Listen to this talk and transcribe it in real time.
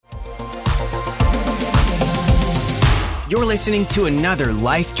You're listening to another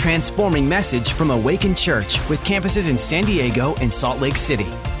life-transforming message from Awaken Church with campuses in San Diego and Salt Lake City.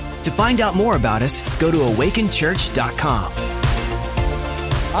 To find out more about us, go to awakenchurch.com.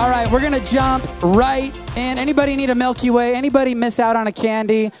 All right, we're going to jump right in. Anybody need a Milky Way? Anybody miss out on a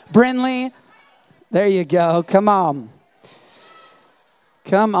candy? Brinley? There you go. Come on.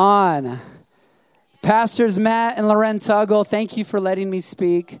 Come on. Pastors Matt and Loren Tuggle, thank you for letting me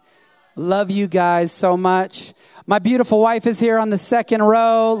speak. Love you guys so much. My beautiful wife is here on the second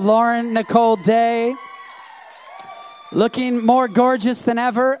row, Lauren Nicole Day, looking more gorgeous than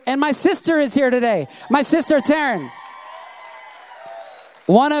ever. And my sister is here today, my sister Taryn.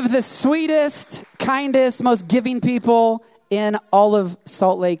 One of the sweetest, kindest, most giving people in all of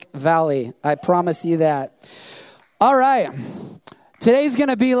Salt Lake Valley. I promise you that. All right. Today's going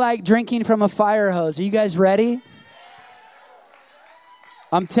to be like drinking from a fire hose. Are you guys ready?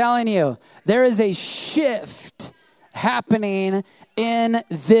 I'm telling you, there is a shift happening in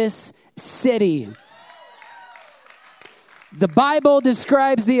this city. The Bible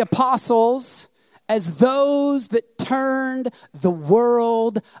describes the apostles as those that turned the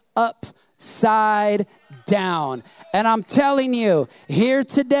world upside down. And I'm telling you, here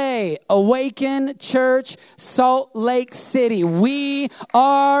today, Awaken Church, Salt Lake City, we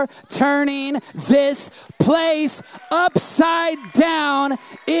are turning this place upside down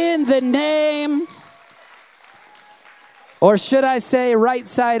in the name, or should I say right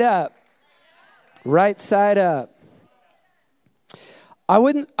side up? Right side up. I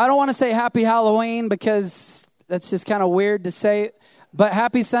don't want to say happy Halloween because that's just kind of weird to say, but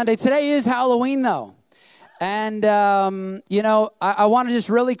happy Sunday. Today is Halloween though. And, I want to just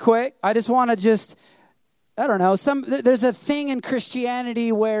really quick, I don't know, there's a thing in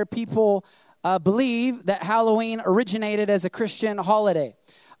Christianity where people believe that Halloween originated as a Christian holiday.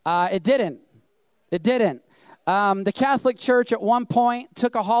 It didn't. The Catholic Church at one point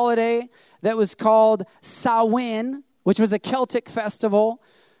took a holiday that was called Samhain, which was a Celtic festival.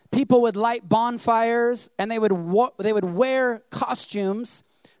 People would light bonfires, and they would wear costumes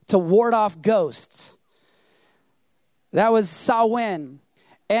to ward off ghosts. That was Samhain.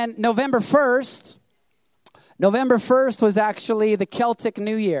 And November 1st was actually the Celtic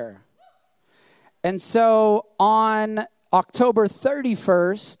New Year. And so on October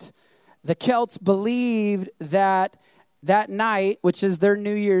 31st, the Celts believed that night, which is their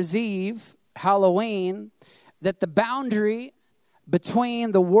New Year's Eve, Halloween, that the boundary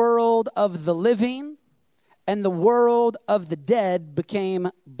between the world of the living and the world of the dead became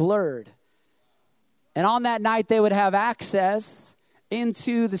blurred. And on that night, they would have access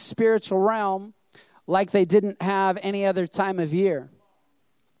into the spiritual realm like they didn't have any other time of year.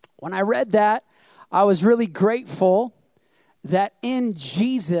 When I read that, I was really grateful that in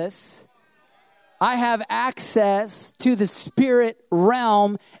Jesus, I have access to the spirit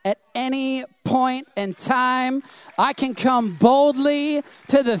realm at any point in time. I can come boldly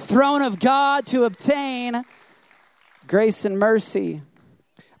to the throne of God to obtain grace and mercy.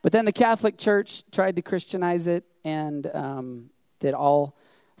 But then the Catholic Church tried to Christianize it and did All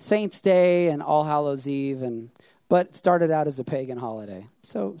Saints' Day and All Hallows' Eve, but it started out as a pagan holiday.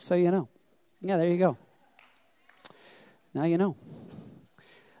 So you know. Yeah, there you go. Now you know.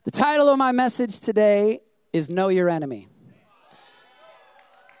 The title of my message today is Know Your Enemy.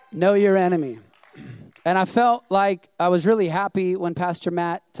 Know Your Enemy. And I felt like I was really happy when Pastor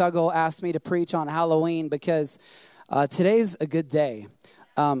Matt Tuggle asked me to preach on Halloween because today's a good day.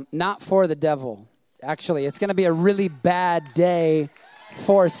 Not for the devil. Actually, it's going to be a really bad day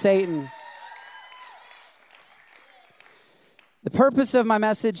for Satan. The purpose of my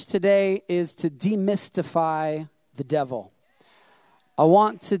message today is to demystify the devil. I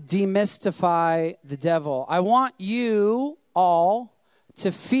want to demystify the devil. I want you all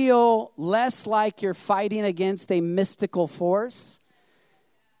to feel less like you're fighting against a mystical force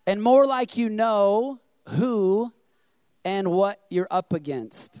and more like you know who and what you're up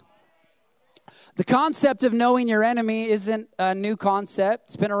against. The concept of knowing your enemy isn't a new concept.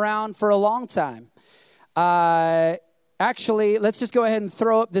 It's been around for a long time. Actually, let's just go ahead and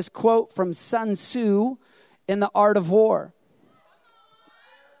throw up this quote from Sun Tzu in The Art of War.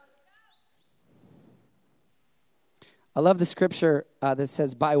 I love the scripture that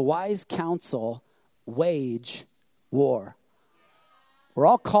says, by wise counsel, wage war. We're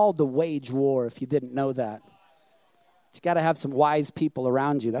all called to wage war, if you didn't know that. You got to have some wise people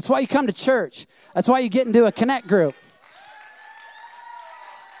around you. That's why you come to church. That's why you get into a connect group.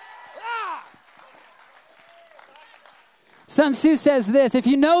 Sun Tzu says this, if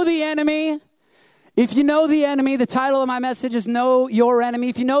you know the enemy, If you know the enemy, the title of my message is Know Your Enemy.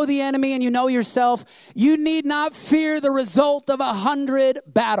 If you know the enemy and you know yourself, you need not fear the result of 100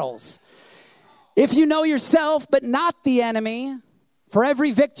 battles. If you know yourself but not the enemy, for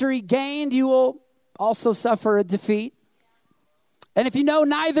every victory gained, you will also suffer a defeat. And if you know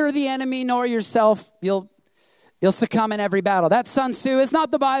neither the enemy nor yourself, you'll succumb in every battle. That's Sun Tzu. It's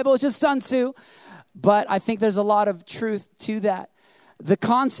not the Bible, it's just Sun Tzu. But I think there's a lot of truth to that. The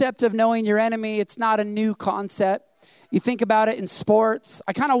concept of knowing your enemy, it's not a new concept. You think about it in sports.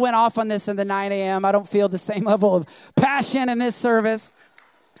 I kind of went off on this in the 9 a.m. I don't feel the same level of passion in this service.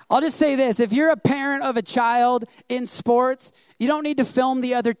 I'll just say this. If you're a parent of a child in sports, you don't need to film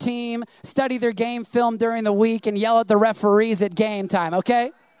the other team, study their game film during the week, and yell at the referees at game time,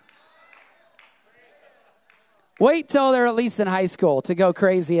 okay? Wait till they're at least in high school to go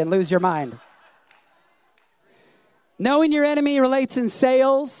crazy and lose your mind. Knowing your enemy relates in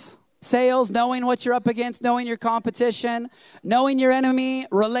sales, knowing what you're up against, knowing your competition. Knowing your enemy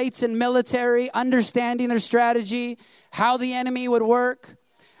relates in military, understanding their strategy, how the enemy would work.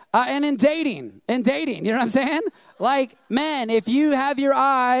 And in dating, you know what I'm saying? Like, men, if you have your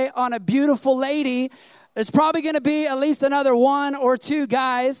eye on a beautiful lady, there's probably going to be at least another one or two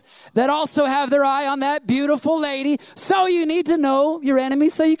guys that also have their eye on that beautiful lady. So you need to know your enemy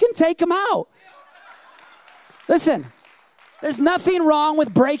so you can take them out. Listen, there's nothing wrong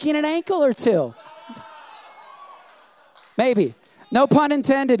with breaking an ankle or two. Maybe. No pun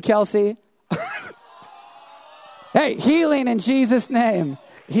intended, Kelsey. Hey, healing in Jesus' name.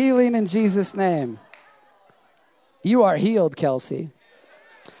 Healing in Jesus' name. You are healed, Kelsey.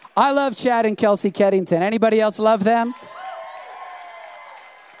 I love Chad and Kelsey Keddington. Anybody else love them?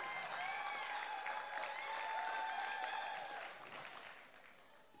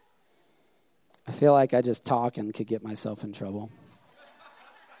 I feel like I just talk and could get myself in trouble.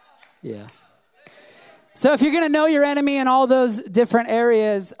 Yeah. So if you're going to know your enemy in all those different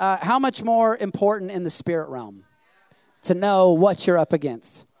areas, how much more important in the spirit realm to know what you're up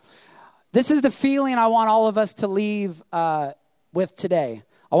against? This is the feeling I want all of us to leave with today.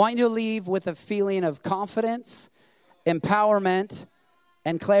 I want you to leave with a feeling of confidence, empowerment,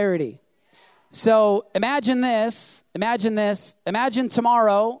 and clarity. So imagine this. Imagine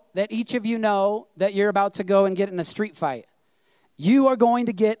tomorrow that each of you know that you're about to go and get in a street fight. You are going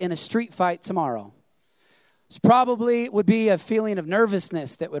to get in a street fight tomorrow. This probably would be a feeling of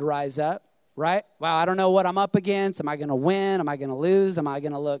nervousness that would rise up, right? Wow, I don't know what I'm up against. Am I going to win? Am I going to lose? Am I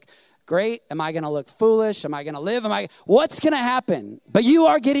going to look great? Am I going to look foolish? Am I going to live? What's going to happen? But you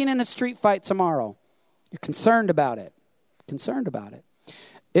are getting in a street fight tomorrow. You're concerned about it.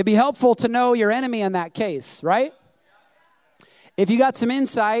 It'd be helpful to know your enemy in that case, right? If you got some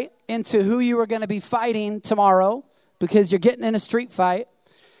insight into who you are going to be fighting tomorrow because you're getting in a street fight,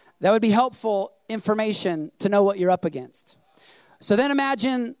 that would be helpful information to know what you're up against. So then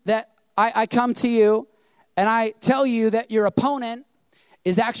imagine that I come to you and I tell you that your opponent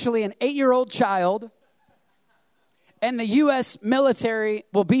is actually an 8-year-old child and the U.S. military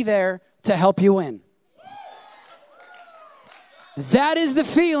will be there to help you win. That is the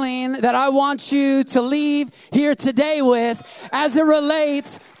feeling that I want you to leave here today with as it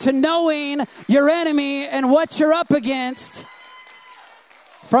relates to knowing your enemy and what you're up against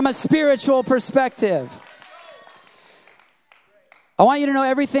from a spiritual perspective. I want you to know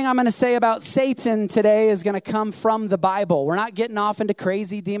everything I'm going to say about Satan today is going to come from the Bible. We're not getting off into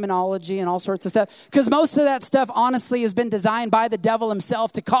crazy demonology and all sorts of stuff, because most of that stuff, honestly, has been designed by the devil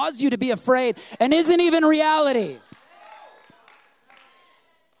himself to cause you to be afraid and isn't even reality.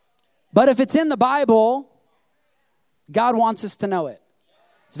 But if it's in the Bible, God wants us to know it.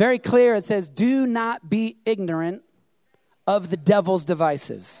 It's very clear. It says, do not be ignorant of the devil's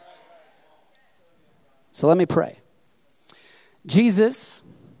devices. So let me pray. Jesus,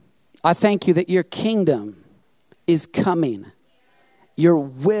 I thank you that your kingdom is coming. Your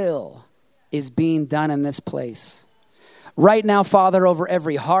will is being done in this place. Right now, Father, over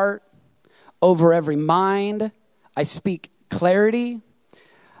every heart, over every mind, I speak clarity,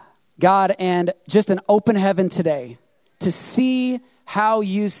 God, and just an open heaven today to see how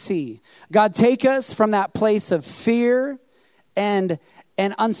you see. God, take us from that place of fear and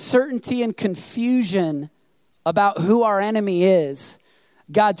uncertainty and confusion about who our enemy is,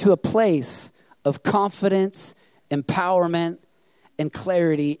 God, to a place of confidence, empowerment, and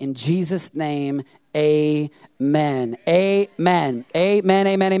clarity. In Jesus' name, amen. Amen. Amen,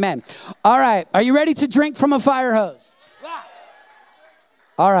 amen, amen. All right, are you ready to drink from a fire hose?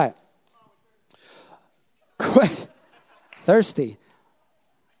 All right. Quit. Thirsty.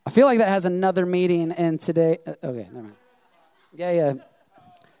 I feel like that has another meeting in today. Okay, never mind. Yeah.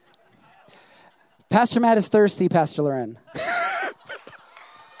 Pastor Matt is thirsty, Pastor Loren.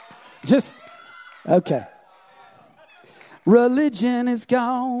 Just, okay. Religion is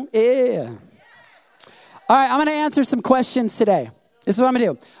gone, yeah. All right, I'm going to answer some questions today. This is what I'm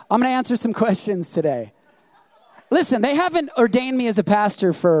going to do. I'm going to answer some questions today. Listen, they haven't ordained me as a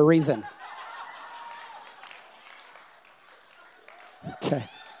pastor for a reason. Okay.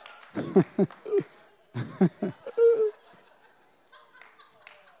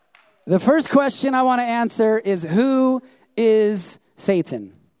 The first question I want to answer is, who is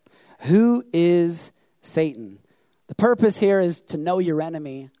Satan? Who is Satan? The purpose here is to know your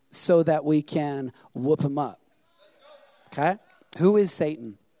enemy so that we can whoop him up. Okay? Who is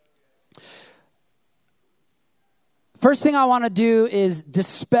Satan? First thing I want to do is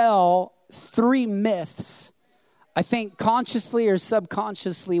dispel 3 myths I think consciously or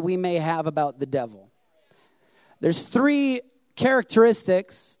subconsciously we may have about the devil. There's 3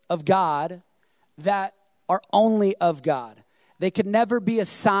 characteristics of God that are only of God. They could never be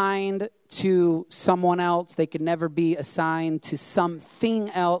assigned to someone else. They could never be assigned to something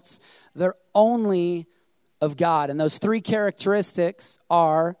else. They're only of God. And those 3 characteristics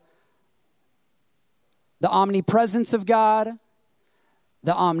are the omnipresence of God,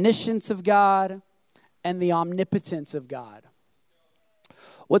 the omniscience of God, and the omnipotence of God.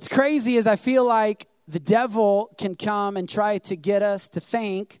 What's crazy is I feel like the devil can come and try to get us to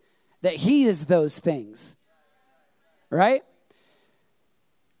think that he is those things. Right?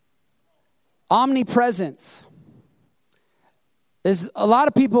 Omnipresence. There's a lot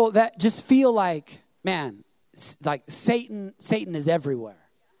of people that just feel like, man, like Satan is everywhere.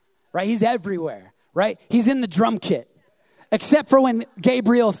 Right? He's everywhere. Right? He's in the drum kit. Except for when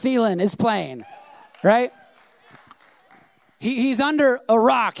Gabriel Thielen is playing. Right? He's under a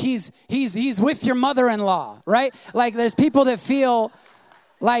rock. He's with your mother-in-law, right? Like there's people that feel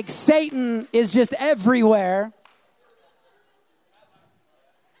like Satan is just everywhere.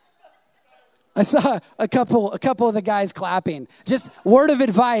 I saw a couple of the guys clapping. Just word of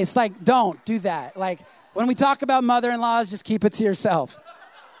advice, like don't do that. Like when we talk about mother-in-laws, just keep it to yourself.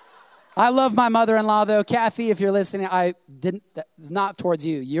 I love my mother-in-law though. Kathy, if you're listening, it's not towards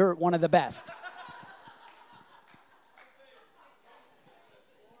you. You're one of the best.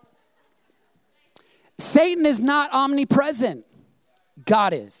 Satan is not omnipresent.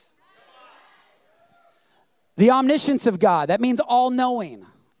 God is. The omniscience of God, that means all-knowing.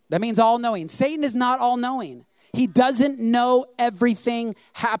 That means all-knowing. Satan is not all-knowing. He doesn't know everything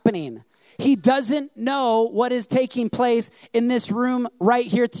happening. He doesn't know what is taking place in this room right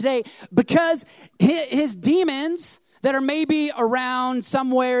here today because his demons that are maybe around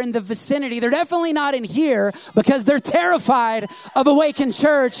somewhere in the vicinity, they're definitely not in here because they're terrified of Awakened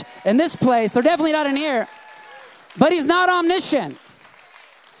Church in this place. They're definitely not in here. But he's not omniscient.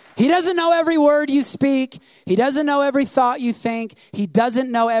 He doesn't know every word you speak. He doesn't know every thought you think. He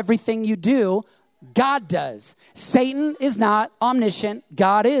doesn't know everything you do. God does. Satan is not omniscient.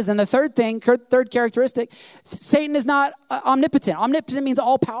 God is. And the third characteristic, Satan is not omnipotent. Omnipotent means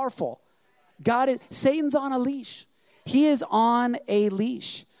all-powerful. God is. Satan's on a leash. He is on a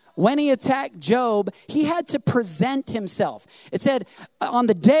leash. When he attacked Job, he had to present himself. It said, on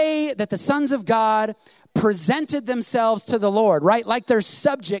the day that the sons of God presented themselves to the Lord, right? Like they're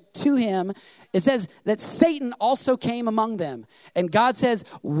subject to him. It says that Satan also came among them. And God says,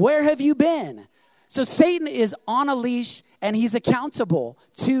 where have you been? So Satan is on a leash and he's accountable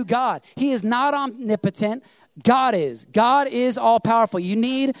to God. He is not omnipotent. God is. God is all powerful. You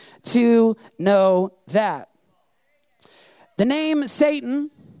need to know that. The name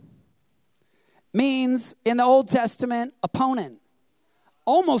Satan means in the Old Testament opponent.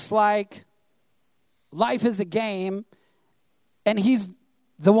 Almost like life is a game and he's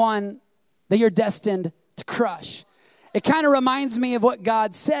the one that you're destined to crush. It kind of reminds me of what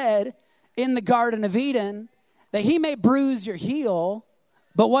God said in the Garden of Eden, that he may bruise your heel,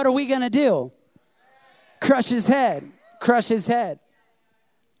 but what are we going to do? Crush his head. Crush his head.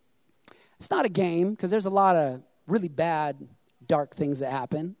 It's not a game because there's a lot of really bad, dark things that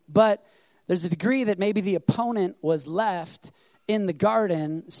happen, but there's a degree that maybe the opponent was left in the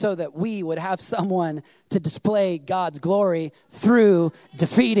garden so that we would have someone to display God's glory through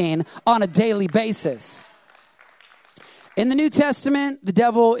defeating on a daily basis. In the New Testament, the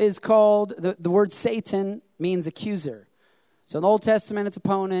devil is called, the word Satan means accuser. So in the Old Testament, it's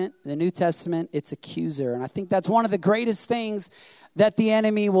opponent. In the New Testament, it's accuser. And I think that's one of the greatest things that the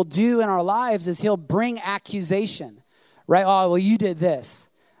enemy will do in our lives is he'll bring accusation, right? Oh, well, you did this.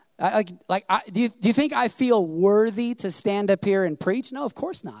 Do you think I feel worthy to stand up here and preach? No, of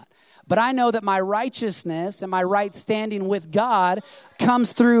course not. but I know that my righteousness and my right standing with God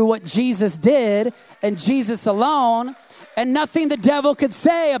comes through what Jesus did and Jesus alone, and nothing the devil could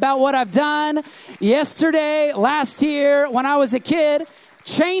say about what I've done yesterday, last year, when I was a kid,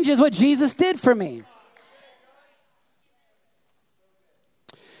 changes what Jesus did for me.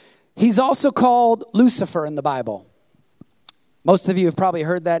 He's also called Lucifer in the Bible. Most of you have probably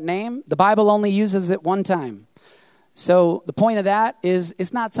heard that name. The Bible only uses it one time. So the point of that is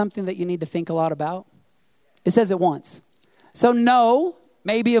it's not something that you need to think a lot about. It says it once. So no,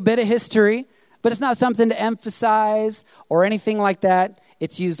 maybe a bit of history, but it's not something to emphasize or anything like that.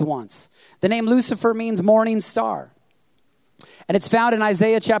 It's used once. The name Lucifer means morning star. And it's found in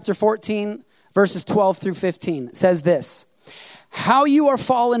Isaiah chapter 14, verses 12 through 15. It says this: "How you are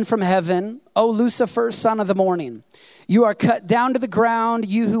fallen from heaven, O Lucifer, son of the morning. You are cut down to the ground,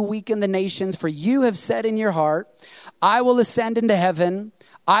 you who weaken the nations, for you have said in your heart, I will ascend into heaven.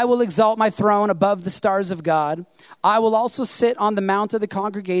 I will exalt my throne above the stars of God. I will also sit on the mount of the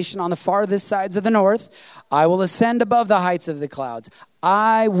congregation on the farthest sides of the north. I will ascend above the heights of the clouds.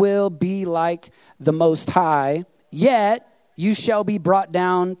 I will be like the Most High, yet you shall be brought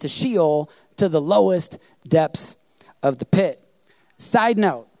down to Sheol, to the lowest depths of the pit." Side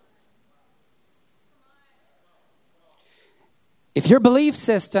note, if your belief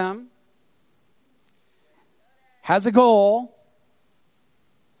system has a goal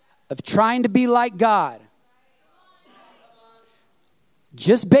of trying to be like God,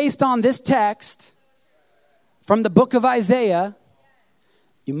 just based on this text from the book of Isaiah,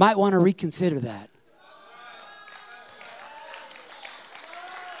 you might want to reconsider that.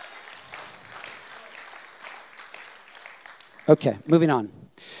 Okay, moving on.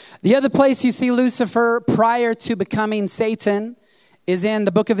 The other place you see Lucifer prior to becoming Satan is in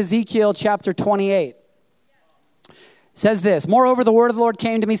the book of Ezekiel chapter 28. It says this: "Moreover, the word of the Lord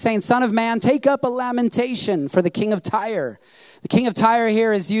came to me, saying, Son of man, take up a lamentation for the king of Tyre." The king of Tyre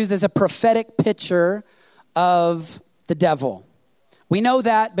here is used as a prophetic picture of the devil. We know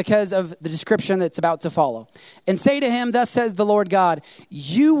that because of the description that's about to follow. "And say to him, thus says the Lord God,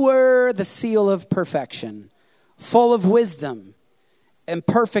 you were the seal of perfection, full of wisdom and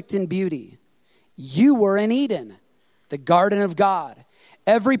perfect in beauty. You were in Eden, the garden of God.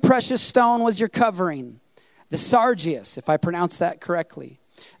 Every precious stone was your covering. The sardius, if I pronounce that correctly,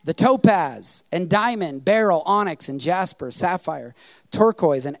 the topaz and diamond, beryl, onyx and jasper, sapphire,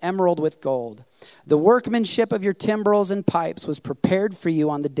 turquoise and emerald with gold. The workmanship of your timbrels and pipes was prepared for you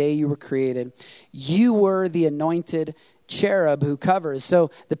on the day you were created. You were the anointed cherub who covers." So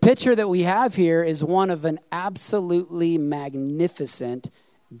the picture that we have here is one of an absolutely magnificent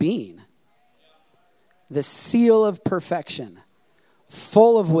being. The seal of perfection,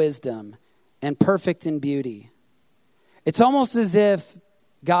 full of wisdom and perfect in beauty. It's almost as if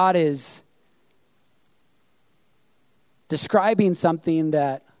God is describing something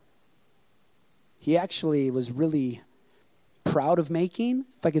that he actually was really proud of making,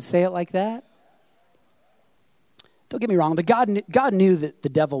 if I could say it like that. Don't get me wrong, but God knew that the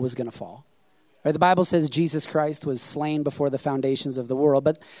devil was going to fall. Right? The Bible says Jesus Christ was slain before the foundations of the world,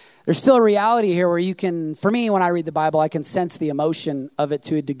 but there's still a reality here where you can, for me, when I read the Bible, I can sense the emotion of it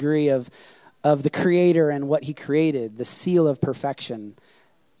to a degree of the Creator and what he created, the seal of perfection.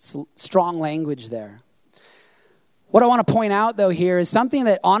 Strong language there. What I want to point out, though, here is something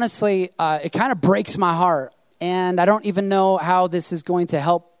that honestly, it kind of breaks my heart. And I don't even know how this is going to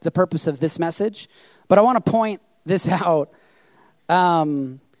help the purpose of this message. But I want to point this out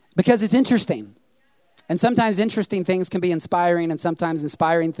because it's interesting. And sometimes interesting things can be inspiring, and sometimes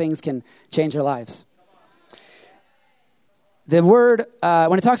inspiring things can change our lives. The word,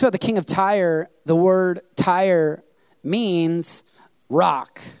 when it talks about the king of Tyre, the word Tyre means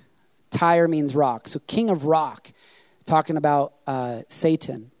rock. Tyre means rock. So king of rock, talking about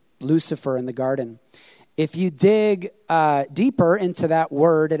Satan, Lucifer in the garden. If you dig deeper into that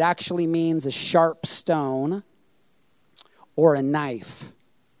word, it actually means a sharp stone or a knife.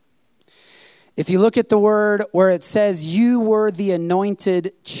 If you look at the word where it says, you were the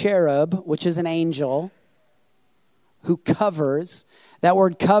anointed cherub, which is an angel who covers, that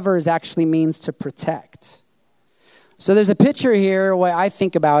word covers actually means to protect. So there's a picture here where I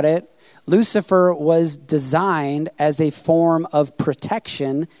think about it. Lucifer was designed as a form of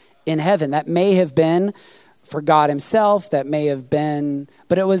protection in heaven. That may have been for God himself, that may have been,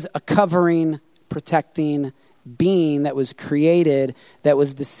 but it was a covering, protecting being that was created, that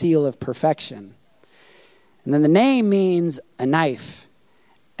was the seal of perfection. And then the name means a knife.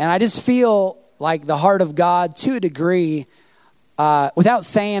 And I just feel like the heart of God, to a degree, without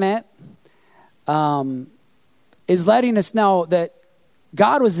saying it, is letting us know that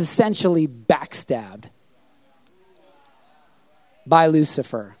God was essentially backstabbed by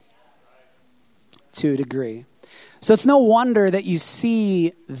Lucifer to a degree. So it's no wonder that you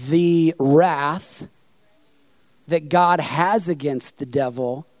see the wrath that God has against the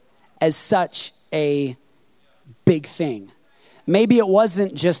devil as such a big thing. Maybe it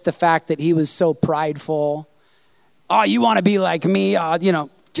wasn't just the fact that he was so prideful. Oh, you want to be like me?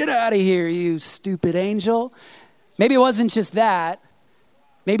 Get out of here, you stupid angel. Maybe it wasn't just that.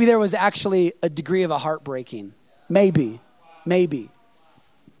 Maybe there was actually a degree of a heartbreaking. Maybe.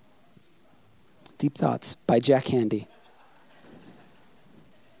 Deep Thoughts by Jack Handy.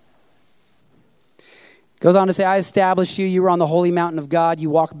 Goes on to say, I established you. You were on the holy mountain of God.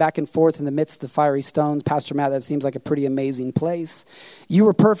 You walked back and forth in the midst of the fiery stones. Pastor Matt, that seems like a pretty amazing place. You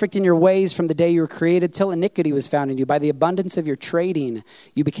were perfect in your ways from the day you were created till iniquity was found in you. By the abundance of your trading,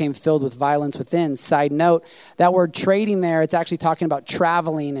 you became filled with violence within. Side note, that word trading there, it's actually talking about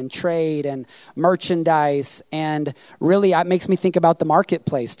traveling and trade and merchandise. And really, it makes me think about the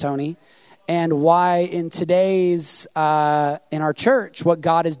marketplace, Tony. And why in today's, in our church, what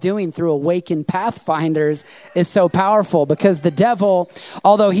God is doing through Awakened Pathfinders is so powerful. Because the devil,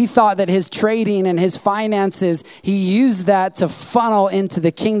 although he thought that his trading and his finances, he used that to funnel into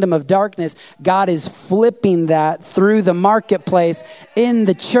the kingdom of darkness, God is flipping that through the marketplace in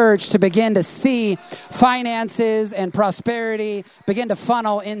the church to begin to see finances and prosperity begin to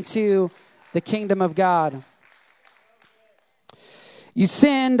funnel into the kingdom of God. You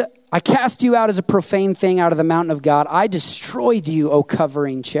sinned. I cast you out as a profane thing out of the mountain of God. I destroyed you, O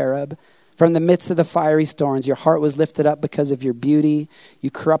covering cherub. From the midst of the fiery storms, your heart was lifted up because of your beauty.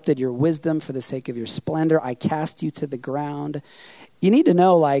 You corrupted your wisdom for the sake of your splendor. I cast you to the ground. You need to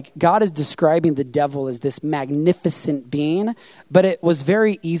know, God is describing the devil as this magnificent being, but it was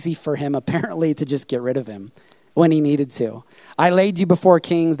very easy for him, apparently, to just get rid of him when he needed to. I laid you before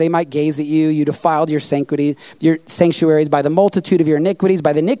kings. They might gaze at you. You defiled your sanctuaries by the multitude of your iniquities,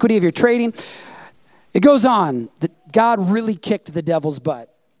 by the iniquity of your trading. It goes on. God really kicked the devil's butt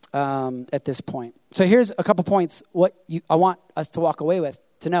at this point. So here's a couple points I want us to walk away with,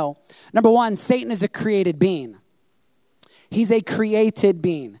 to know. Number one, Satan is a created being. He's a created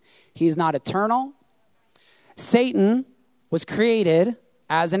being. He is not eternal. Satan was created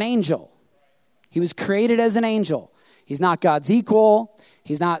as an angel. He was created as an angel. He's not God's equal.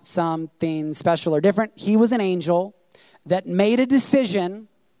 He's not something special or different. He was an angel that made a decision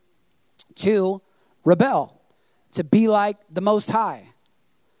to rebel, to be like the Most High.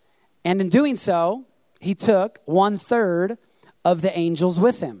 And in doing so, he took 1/3 of the angels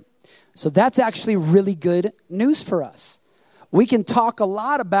with him. So that's actually really good news for us. We can talk a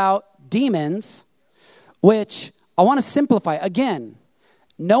lot about demons, which I want to simplify. Again,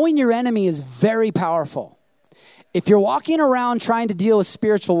 knowing your enemy is very powerful. If you're walking around trying to deal with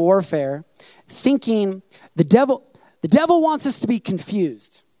spiritual warfare, thinking the devil wants us to be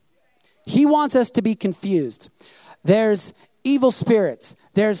confused. He wants us to be confused. There's evil spirits.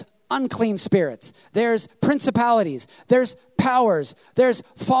 There's unclean spirits. There's principalities. There's powers. There's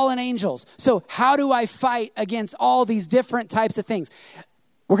fallen angels. So how do I fight against all these different types of things?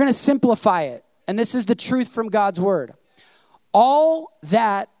 We're going to simplify it. And this is the truth from God's word. All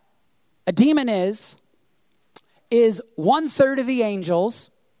that a demon is 1/3 of the angels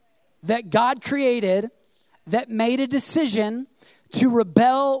that God created that made a decision to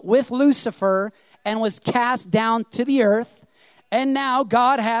rebel with Lucifer and was cast down to the earth. And now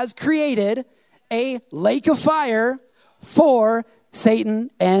God has created a lake of fire for Satan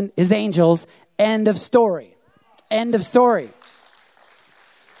and his angels. End of story. End of story.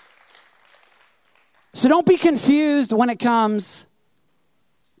 So don't be confused when it comes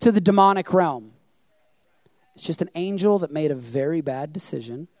to the demonic realm. It's just an angel that made a very bad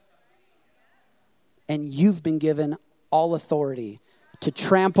decision. And you've been given all authority to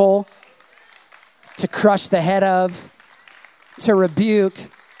trample, to crush the head of, to rebuke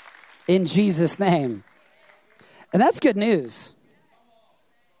in Jesus' name. And that's good news.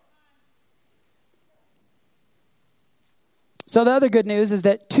 So the other good news is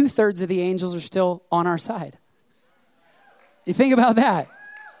that 2/3 of the angels are still on our side. You think about that.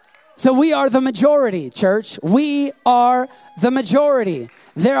 So we are the majority, church. We are the majority.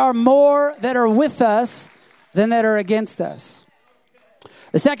 There are more that are with us than that are against us.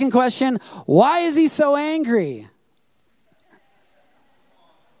 The second question, why is he so angry?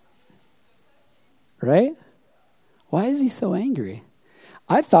 Right? Why is he so angry?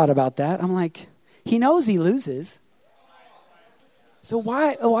 I thought about that. I'm like, he knows he loses. So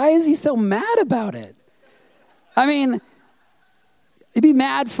why is he so mad about it? I mean, he'd be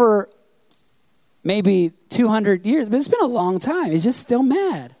mad for maybe 200 years, but it's been a long time. He's just still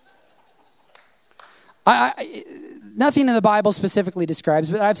mad. Nothing in the Bible specifically describes,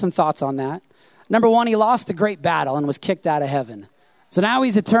 but I have some thoughts on that. Number one, he lost a great battle and was kicked out of heaven. So now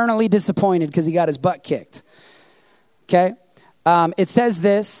he's eternally disappointed because he got his butt kicked. Okay? It says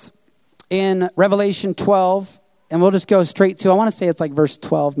this in Revelation 12, and we'll just go straight to, I want to say it's like verse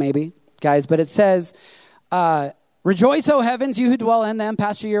 12 maybe, guys, but it says, rejoice, O heavens, you who dwell in them.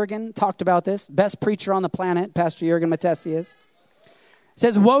 Pastor Jurgen talked about this. Best preacher on the planet, Pastor Jurgen Matthesius. It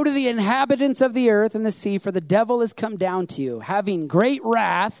says, woe to the inhabitants of the earth and the sea, for the devil has come down to you, having great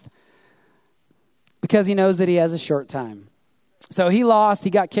wrath, because he knows that he has a short time. So he lost, he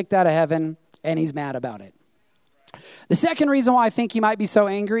got kicked out of heaven, and he's mad about it. The second reason why I think he might be so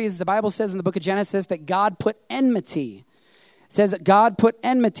angry is the Bible says in the book of Genesis that God put enmity. It says that God put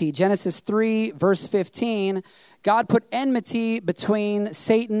enmity. Genesis 3, verse 15, God put enmity between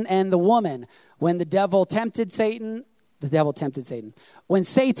Satan and the woman. When the devil tempted Satan, when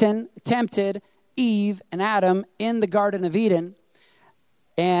Satan tempted Eve and Adam in the Garden of Eden,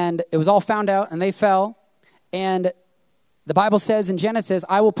 and it was all found out, and they fell, and the Bible says in Genesis,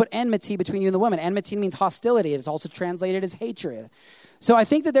 I will put enmity between you and the woman. Enmity means hostility. It is also translated as hatred. So I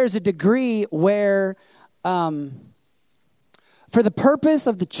think that there's a degree where, for the purpose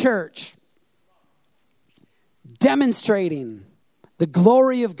of the church, demonstrating the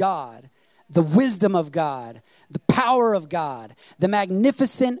glory of God, the wisdom of God, the power of God, the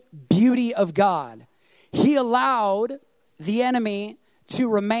magnificent beauty of God, he allowed the enemy to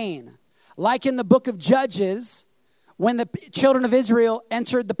remain. Like in the book of Judges, when the children of Israel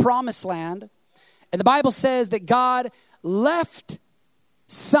entered the promised land, and the Bible says that God left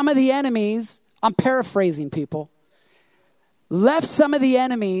some of the enemies, I'm paraphrasing people, left some of the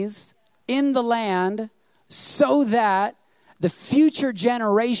enemies in the land so that the future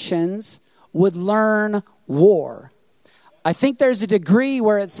generations would learn war. I think there's a degree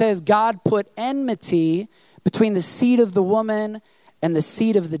where it says God put enmity between the seed of the woman and the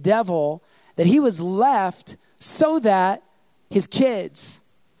seed of the devil, that he was left so that his kids,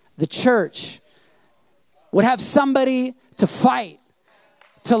 the church, would have somebody to fight,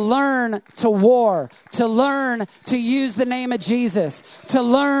 to learn to war, to learn to use the name of Jesus, to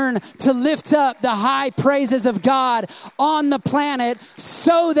learn to lift up the high praises of God on the planet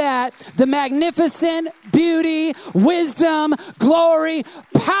so that the magnificent beauty, wisdom, glory,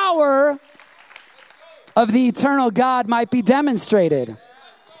 power of the eternal God might be demonstrated.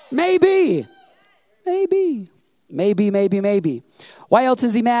 Maybe. Why else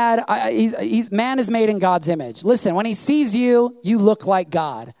is he mad? Man is made in God's image. Listen, when he sees you, you look like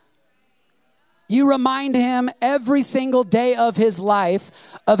God. You remind him every single day of his life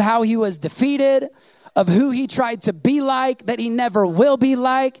of how he was defeated, of who he tried to be like, that he never will be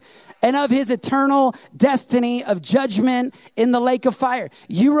like, and of his eternal destiny of judgment in the lake of fire.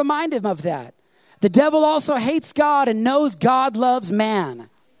 You remind him of that. The devil also hates God and knows God loves man.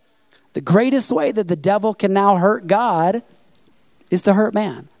 The greatest way that the devil can now hurt God is to hurt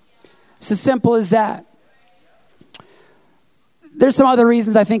man. It's as simple as that. There's some other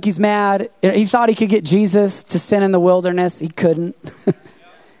reasons I think he's mad. He thought he could get Jesus to sin in the wilderness. He couldn't.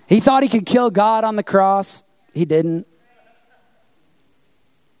 He thought he could kill God on the cross. He didn't.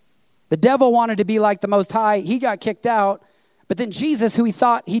 The devil wanted to be like the Most High. He got kicked out. But then Jesus, who he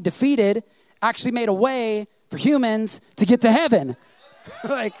thought he defeated, actually made a way for humans to get to heaven.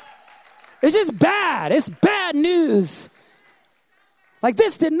 Like, it's just bad. It's bad news. Like,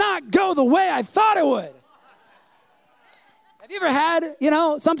 this did not go the way I thought it would. Have you ever had,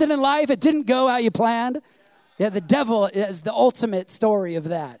 something in life, it didn't go how you planned? Yeah, the devil is the ultimate story of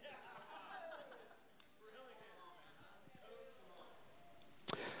that.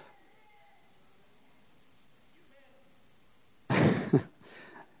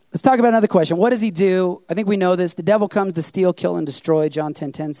 Let's talk about another question. What does he do? I think we know this. The devil comes to steal, kill, and destroy. John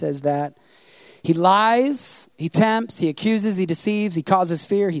 10:10 says that. He lies, he tempts, he accuses, he deceives, he causes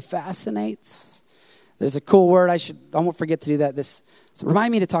fear, he fascinates. There's a cool word. I won't forget to do that. So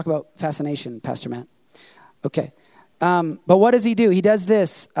remind me to talk about fascination, Pastor Matt. Okay. But what does he do? He does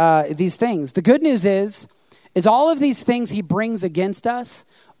these things. The good news is all of these things he brings against us,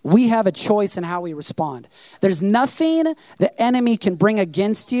 we have a choice in how we respond. There's nothing the enemy can bring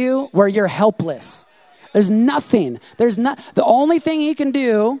against you where you're helpless. There's nothing. The only thing he can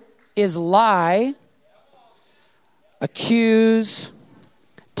do is lie, accuse,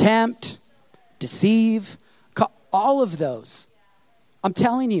 tempt, deceive, all of those. I'm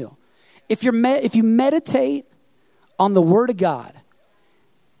telling you, if you meditate on the Word of God,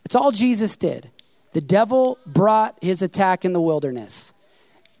 it's all Jesus did. The devil brought his attack in the wilderness.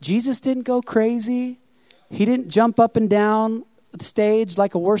 Jesus didn't go crazy. He didn't jump up and down the stage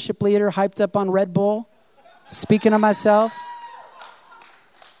like a worship leader hyped up on Red Bull. Speaking of myself.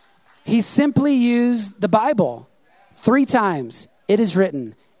 He simply used the Bible 3 times. It is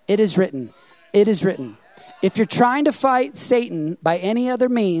written. It is written. It is written. If you're trying to fight Satan by any other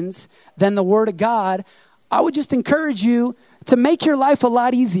means than the Word of God, I would just encourage you to make your life a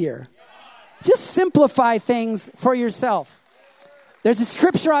lot easier. Just simplify things for yourself. There's a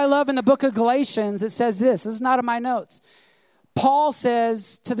scripture I love in the book of Galatians. It says this. This is not in my notes. Paul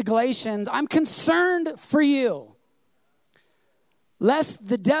says to the Galatians, I'm concerned for you, lest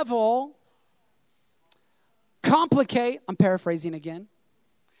the devil complicate, I'm paraphrasing again,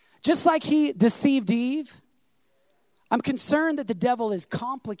 just like he deceived Eve. I'm concerned that the devil is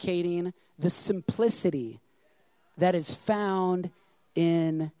complicating the simplicity that is found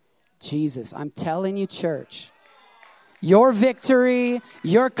in Jesus. I'm telling you, church, your victory,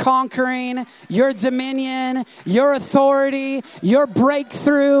 your conquering, your dominion, your authority, your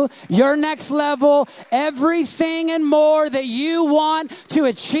breakthrough, your next level, everything and more that you want to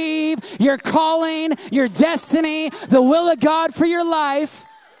achieve, your calling, your destiny, the will of God for your life,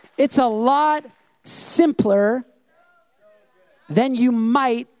 it's a lot simpler than you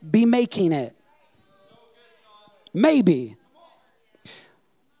might be making it. Maybe.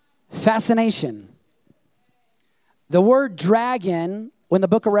 Fascination. The word dragon, when the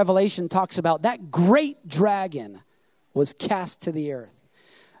book of Revelation talks about that great dragon was cast to the earth.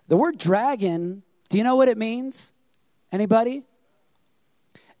 The word dragon, do you know what it means? Anybody?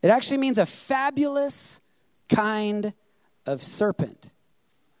 It actually means a fabulous kind of serpent.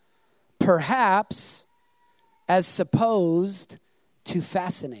 Perhaps as supposed to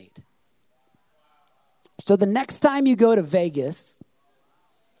fascinate. So the next time you go to Vegas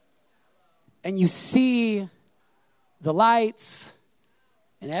and you see the lights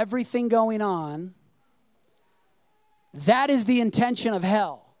and everything going on, that is the intention of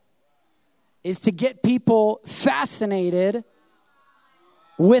hell, is to get people fascinated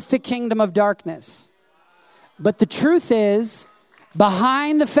with the kingdom of darkness. But the truth is,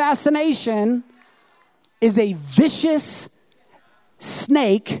 behind the fascination is a vicious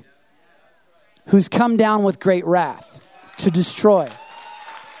snake who's come down with great wrath to destroy.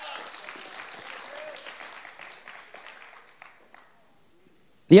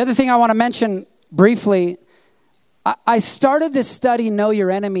 The other thing I want to mention briefly, I started this study, Know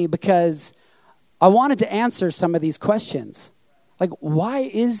Your Enemy, because I wanted to answer some of these questions. Like, why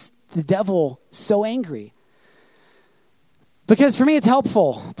is the devil so angry? Because for me, it's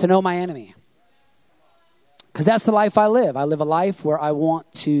helpful to know my enemy. Because that's the life I live. I live a life where I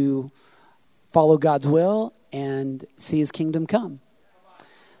want to follow God's will and see his kingdom come.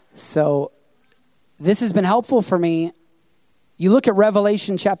 So this has been helpful for me. You look at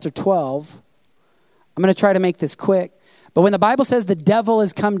Revelation chapter 12. I'm going to try to make this quick. But when the Bible says the devil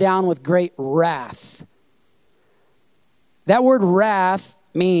has come down with great wrath, that word wrath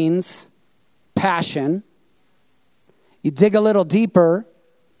means passion. You dig a little deeper.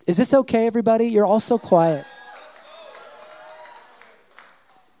 Is this okay, everybody? You're all so quiet.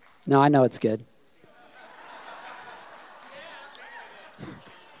 No, I know it's good.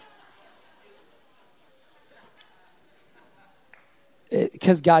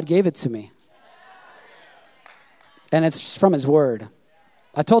 Because God gave it to me. And it's from his word.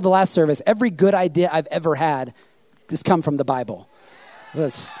 I told the last service, every good idea I've ever had has come from the Bible.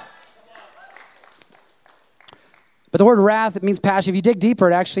 But the word wrath, it means passion. If you dig deeper,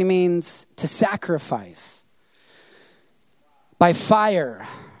 it actually means to sacrifice by fire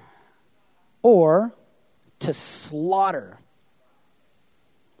or to slaughter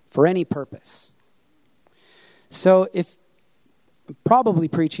for any purpose. So if, I'm probably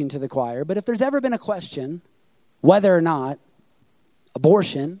preaching to the choir, but if there's ever been a question whether or not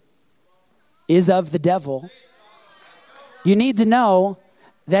abortion is of the devil, you need to know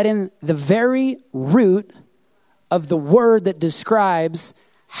that in the very root of the word that describes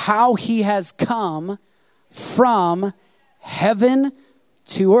how he has come from heaven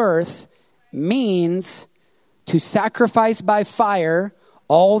to earth means to sacrifice by fire,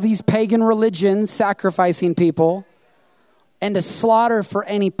 all these pagan religions sacrificing people, and to slaughter for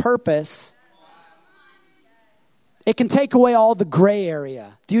any purpose. It can take away all the gray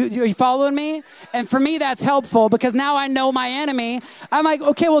area. Are you following me? And for me, that's helpful because now I know my enemy. I'm like,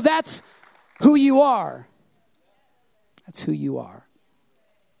 okay, well, that's who you are. That's who you are.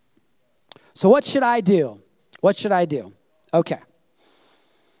 So what should I do? What should I do? Okay.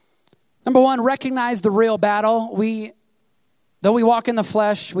 Number one, recognize the real battle. Though we walk in the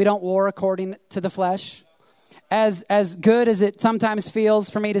flesh, we don't war according to the flesh. as good as it sometimes feels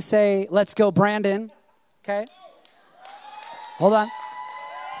for me to say, let's go, Brandon. Okay? Hold on.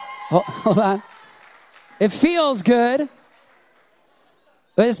 Hold on. It feels good,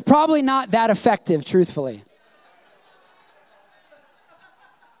 but it's probably not that effective, truthfully.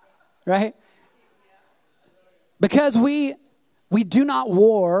 Right? Because we do not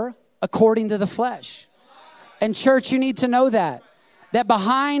war according to the flesh. And church, you need to know that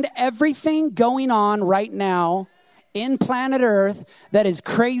behind everything going on right now in planet Earth that is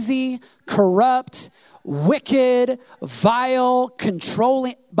crazy, corrupt, wicked, vile,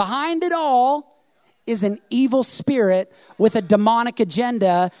 controlling, behind it all is an evil spirit with a demonic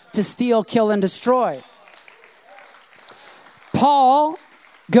agenda to steal, kill, and destroy. Paul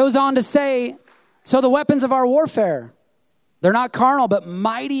goes on to say, so the weapons of our warfare, they're not carnal, but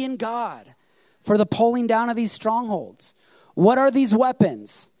mighty in God for the pulling down of these strongholds. What are these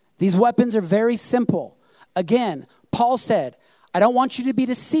weapons? These weapons are very simple. Again, Paul said, I don't want you to be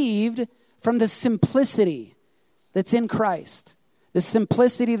deceived from the simplicity that's in Christ. The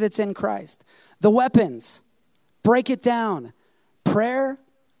simplicity that's in Christ. The weapons, break it down. Prayer,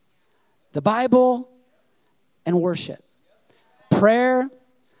 the Bible, and worship. Prayer,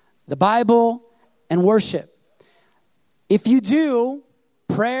 the Bible, and worship. If you do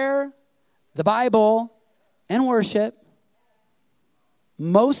prayer, the Bible, and worship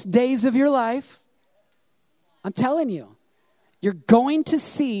most days of your life, I'm telling you, you're going to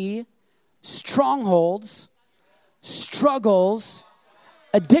see strongholds, struggles,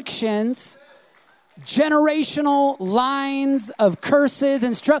 addictions, generational lines of curses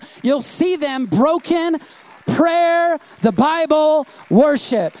and you'll see them broken. Prayer, the Bible,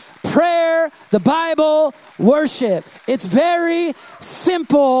 worship. Prayer, the Bible, worship. It's very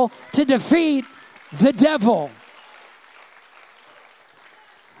simple to defeat the devil.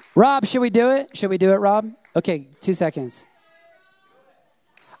 Rob, should we do it? Should we do it, Rob? Okay, 2 seconds.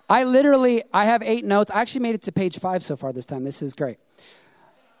 I have 8 notes. I actually made it to page 5 so far this time. This is great.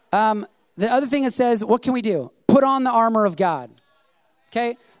 The other thing it says, what can we do? Put on the armor of God. Okay,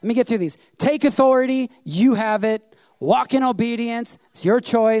 let me get through these. Take authority. You have it. Walk in obedience. It's your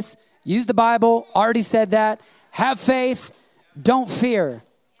choice. Use the Bible. Already said that. Have faith. Don't fear.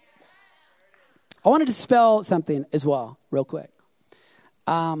 I wanted to spell something as well, real quick.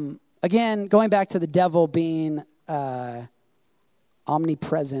 Again, going back to the devil being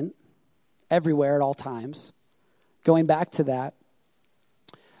omnipresent, everywhere at all times. Going back to that,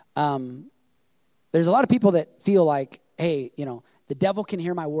 there's a lot of people that feel like, hey, the devil can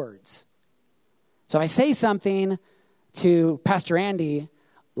hear my words. So if I say something to Pastor Andy,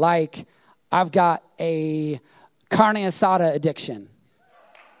 like I've got a carne asada addiction.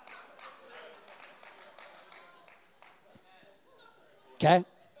 Okay?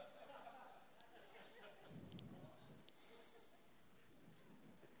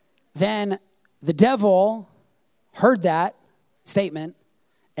 Then the devil heard that statement,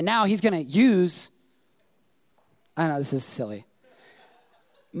 and now he's going to use, I know this is silly,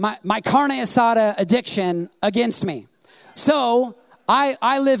 my carne asada addiction against me. So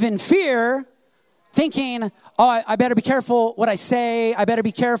I live in fear, thinking, I better be careful what I say. I better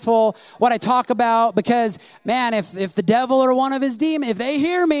be careful what I talk about, because, man, if the devil or one of his demons, if they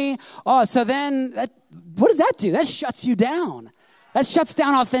hear me, so then what does that do? That shuts you down. That shuts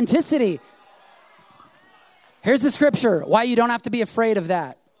down authenticity. Here's the scripture, why you don't have to be afraid of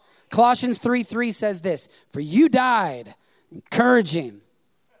that. Colossians 3:3 says this, for you died, encouraging,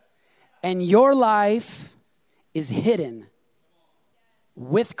 and your life is hidden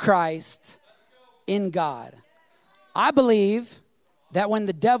with Christ in God. I believe that when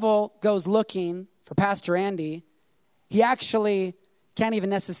the devil goes looking for Pastor Andy, he actually can't even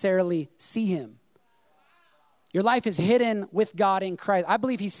necessarily see him. Your life is hidden with God in Christ. I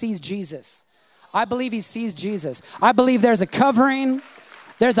believe he sees Jesus. I believe he sees Jesus. I believe there's a covering,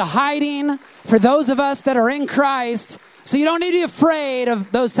 there's a hiding for those of us that are in Christ. So you don't need to be afraid of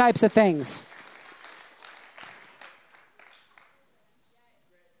those types of things.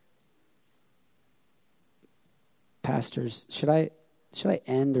 Pastors, should I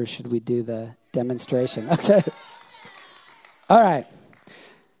end or should we do the demonstration? Okay. All right.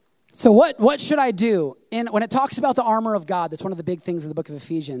 So what should I do? When it talks about the armor of God, that's one of the big things in the book of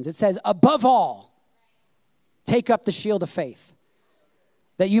Ephesians. It says, above all, take up the shield of faith,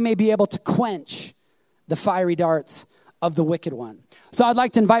 that you may be able to quench the fiery darts of the wicked one. So I'd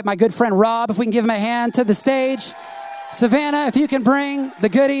like to invite my good friend Rob, if we can give him a hand, to the stage. Savannah, if you can bring the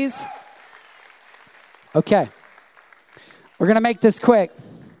goodies. Okay. We're going to make this quick.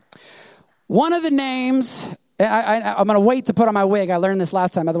 One of the names I'm going to wait to put on my wig. I learned this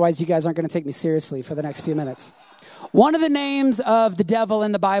last time. Otherwise, you guys aren't going to take me seriously for the next few minutes. One of the names of the devil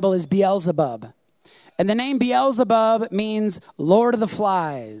in the Bible is Beelzebub. And the name Beelzebub means Lord of the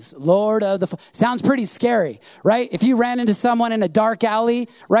Flies. Sounds pretty scary, right? If you ran into someone in a dark alley,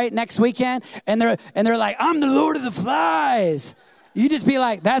 right, next weekend, and they're like, I'm the Lord of the Flies. You just be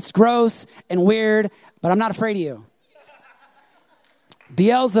like, that's gross and weird, but I'm not afraid of you.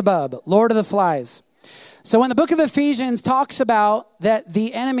 Beelzebub, Lord of the Flies. So when the book of Ephesians talks about that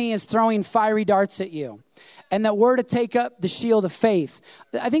the enemy is throwing fiery darts at you, and that we're to take up the shield of faith.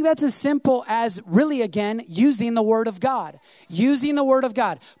 I think that's as simple as really, again, using the word of God. Using the word of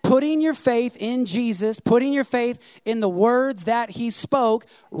God. Putting your faith in Jesus. Putting your faith in the words that he spoke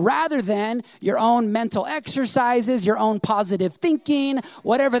rather than your own mental exercises, your own positive thinking,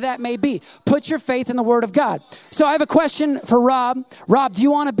 whatever that may be. Put your faith in the word of God. So I have a question for Rob. Rob, do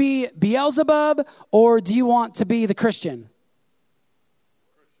you want to be Beelzebub or do you want to be the Christian?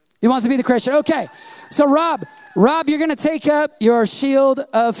 He wants to be the Christian. Okay. So Rob, you're going to take up your shield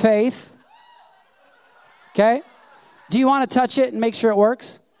of faith. Okay. Do you want to touch it and make sure it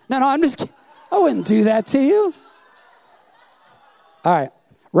works? No, I'm just kidding. I wouldn't do that to you. All right.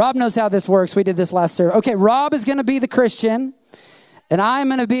 Rob knows how this works. We did this last service. Okay. Rob is going to be the Christian and I'm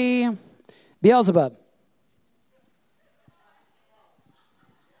going to be Beelzebub.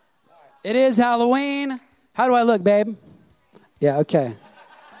 It is Halloween. How do I look, babe? Yeah. Okay.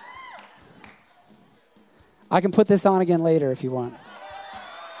 I can put this on again later if you want.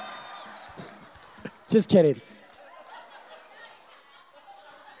 Just kidding.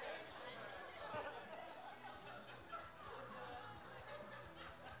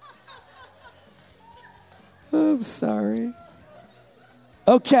 I'm sorry.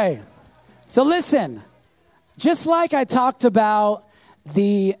 Okay. So listen, just like I talked about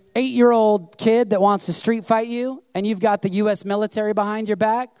the 8-year-old kid that wants to street fight you and you've got the U.S. military behind your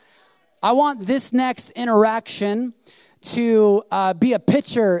back, I want this next interaction to be a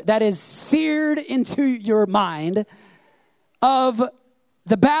picture that is seared into your mind of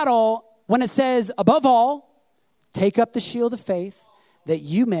the battle when it says, above all, take up the shield of faith that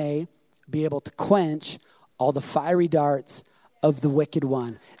you may be able to quench all the fiery darts of the wicked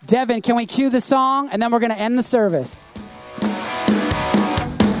one. Devin, can we cue the song? And then we're going to end the service.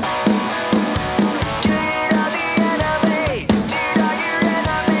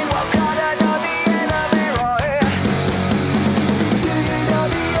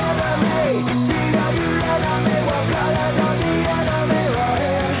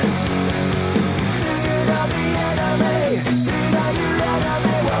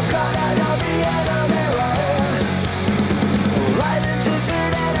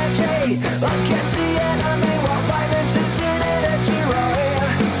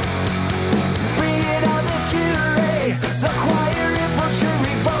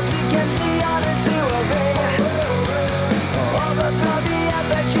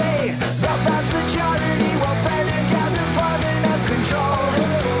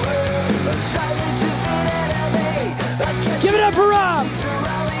 Give it up for Rob.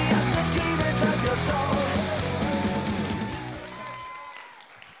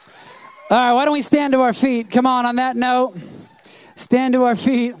 All right, why don't we stand to our feet? Come on that note. Stand to our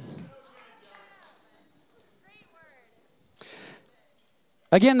feet.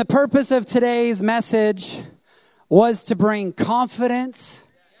 Again, the purpose of today's message was to bring confidence,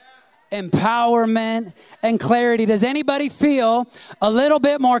 empowerment, and clarity. Does anybody feel a little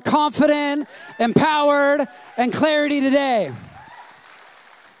bit more confident, empowered, and clarity today?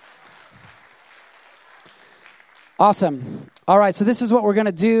 Awesome. All right, so this is what we're going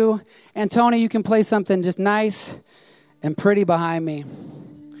to do. And Tony, you can play something just nice and pretty behind me.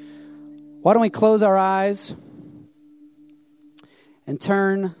 Why don't we close our eyes and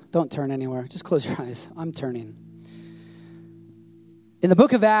turn? Don't turn anywhere. Just close your eyes. I'm turning. In the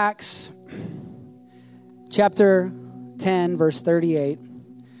book of Acts, chapter 10, verse 38, it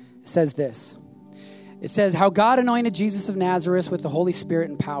says this. It says, how God anointed Jesus of Nazareth with the Holy Spirit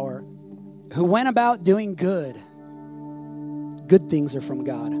and power, who went about doing good. Good things are from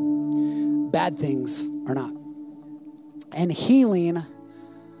God. Bad things are not. And healing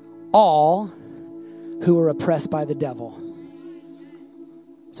all who are oppressed by the devil.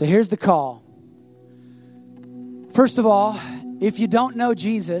 So here's the call. First of all, if you don't know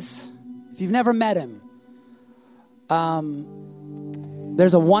Jesus, if you've never met him,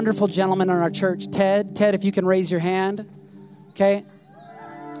 there's a wonderful gentleman in our church, Ted. Ted, if you can raise your hand, okay?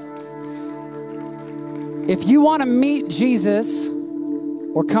 If you want to meet Jesus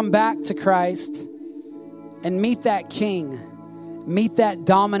or come back to Christ and meet that King, meet that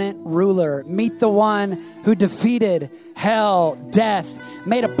dominant ruler. Meet the one who defeated hell, death,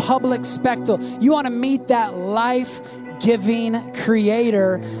 made a public spectacle. You want to meet that life-giving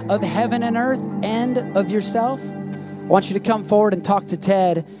creator of heaven and earth and of yourself? I want you to come forward and talk to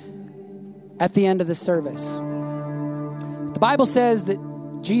Ted at the end of the service. The Bible says that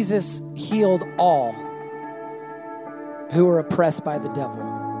Jesus healed all who were oppressed by the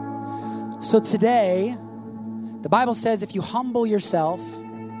devil. So today, the Bible says if you humble yourself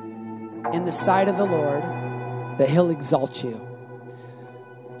in the sight of the Lord, that he'll exalt you.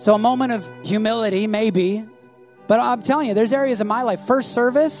 So a moment of humility, maybe, but I'm telling you, there's areas in my life. First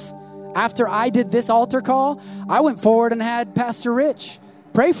service, after I did this altar call, I went forward and had Pastor Rich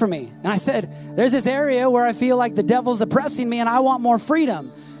pray for me. And I said, there's this area where I feel like the devil's oppressing me and I want more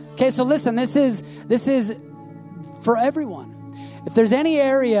freedom. Okay, so listen, this is for everyone. If there's any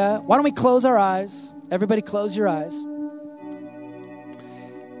area, why don't we close our eyes? Everybody close your eyes.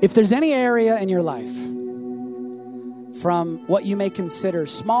 If there's any area in your life, from what you may consider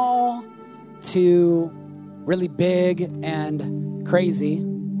small to really big and crazy,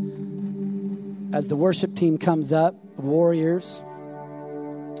 as the worship team comes up, warriors,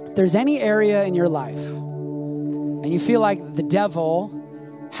 if there's any area in your life and you feel like the devil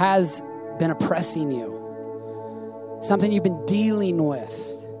has been oppressing you, something you've been dealing with,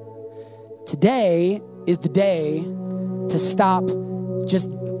 today is the day to stop just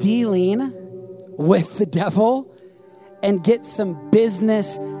dealing with the devil and get some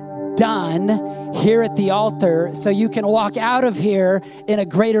business done here at the altar so you can walk out of here in a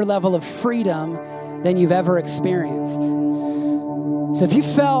greater level of freedom than you've ever experienced. So if you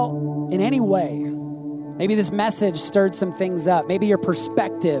felt in any way, maybe this message stirred some things up, maybe your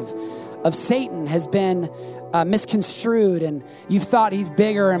perspective of Satan has been misconstrued and you've thought he's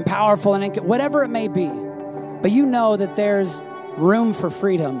bigger and powerful and whatever it may be, but you know that there's room for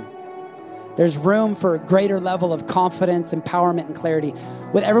freedom. There's room for a greater level of confidence, empowerment, and clarity.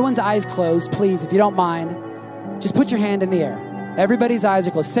 With everyone's eyes closed, please, if you don't mind, just put your hand in the air. Everybody's eyes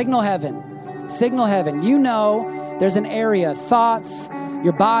are closed. Signal heaven. Signal heaven. You know there's an area, thoughts,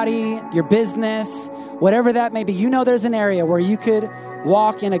 your body, your business, whatever that may be. You know there's an area where you could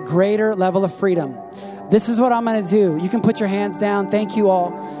walk in a greater level of freedom. This is what I'm going to do. You can put your hands down. Thank you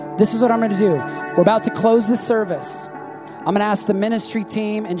all. This is what I'm going to do. We're about to close the service. I'm going to ask the ministry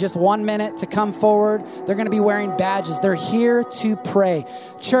team in just 1 minute to come forward. They're going to be wearing badges. They're here to pray.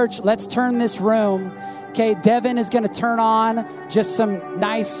 Church, let's turn this room. Okay, Devin is going to turn on just some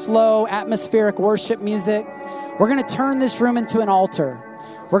nice, slow, atmospheric worship music. We're going to turn this room into an altar.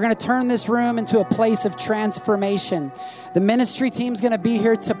 We're going to turn this room into a place of transformation. The ministry team's going to be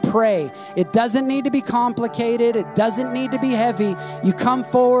here to pray. It doesn't need to be complicated. It doesn't need to be heavy. You come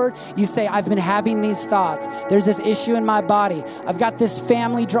forward. You say, I've been having these thoughts. There's this issue in my body. I've got this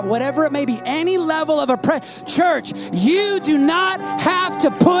family, whatever it may be, any level of oppression. Church, you do not have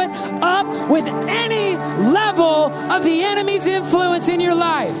to put up with any level of the enemy's influence in your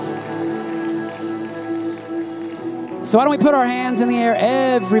life. So why don't we put our hands in the air,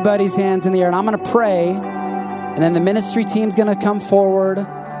 everybody's hands in the air, and I'm going to pray, and then the ministry team's going to come forward.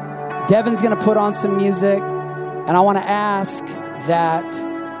 Devin's going to put on some music, and I want to ask that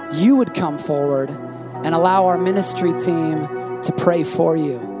you would come forward and allow our ministry team to pray for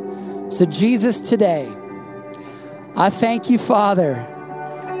you. So Jesus, today, I thank you, Father,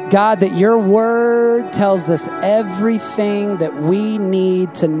 God, that your word tells us everything that we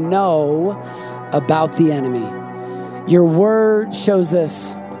need to know about the enemy. Your word shows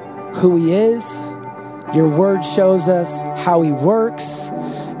us who he is. Your word shows us how he works.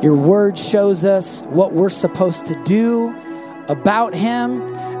 Your word shows us what we're supposed to do about him.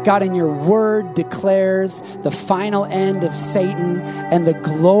 God, and your word declares the final end of Satan and the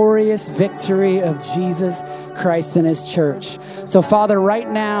glorious victory of Jesus Christ and his church. So, Father, right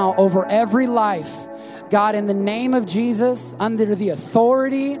now, over every life, God, in the name of Jesus, under the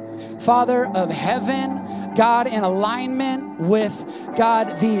authority, Father, of heaven, God, in alignment with,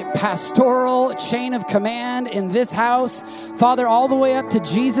 God, the pastoral chain of command in this house, Father, all the way up to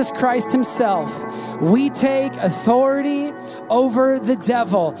Jesus Christ himself, we take authority over the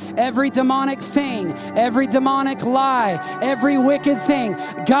devil. Every demonic thing, every demonic lie, every wicked thing.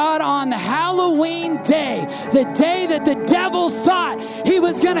 God, on Halloween day, the day that the devil thought he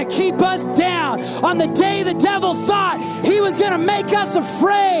was going to keep us down, on the day the devil thought he was going to make us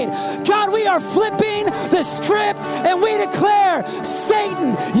afraid, God, we are flipping the script and we declare,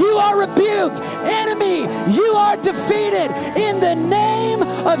 Satan, you are rebuked. Enemy, you are defeated in the name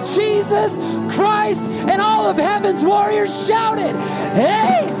of Jesus Christ. And all of heaven's warriors shouted,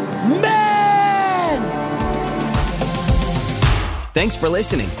 Amen. Thanks for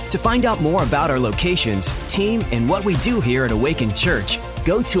listening. To find out more about our locations, team, and what we do here at Awaken Church,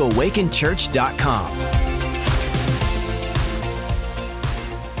 go to awakenchurch.com.